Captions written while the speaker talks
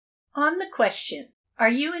On the question, are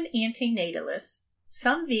you an anti-natalist?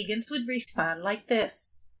 Some vegans would respond like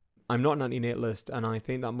this. I'm not an anti-natalist, and I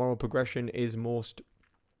think that moral progression is most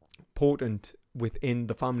potent within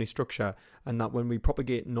the family structure, and that when we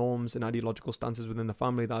propagate norms and ideological stances within the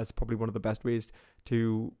family, that is probably one of the best ways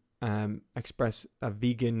to express a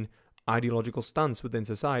vegan ideological stance within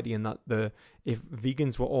society. And that if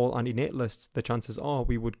vegans were all anti-natalists, the chances are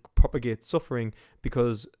we would propagate suffering,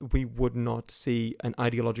 because we would not see an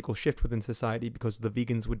ideological shift within society, because the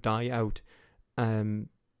vegans would die out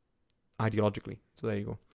ideologically. So there you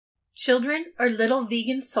go. Children are little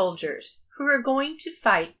vegan soldiers who are going to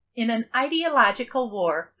fight in an ideological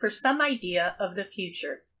war for some idea of the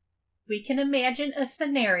future. We can imagine a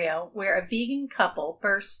scenario where a vegan couple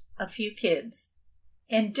births a few kids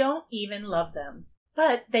and don't even love them,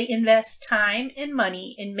 but they invest time and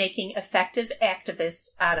money in making effective activists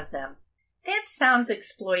out of them. That sounds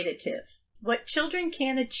exploitative. What children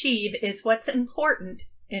can achieve is what's important,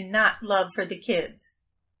 and not love for the kids.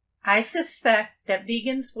 I suspect that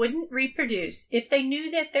vegans wouldn't reproduce if they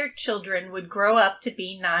knew that their children would grow up to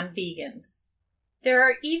be non-vegans. There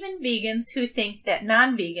are even vegans who think that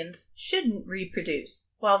non-vegans shouldn't reproduce,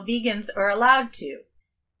 while vegans are allowed to.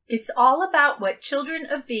 It's all about what children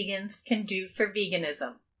of vegans can do for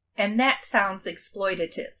veganism, and that sounds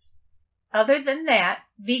exploitative. Other than that,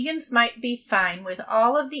 vegans might be fine with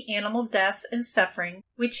all of the animal deaths and suffering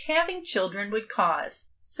which having children would cause,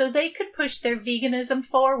 so they could push their veganism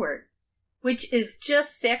forward, which is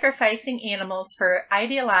just sacrificing animals for an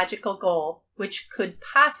ideological goal which could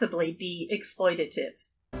possibly be exploitative.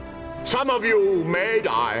 Some of you may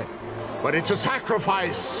die, but it's a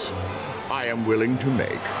sacrifice I am willing to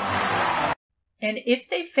make. And if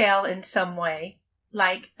they fail in some way,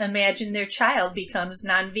 like imagine their child becomes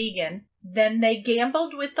non-vegan, then they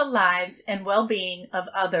gambled with the lives and well-being of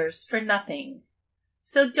others for nothing.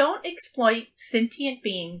 So don't exploit sentient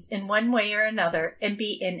beings in one way or another and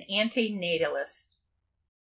be an anti-natalist.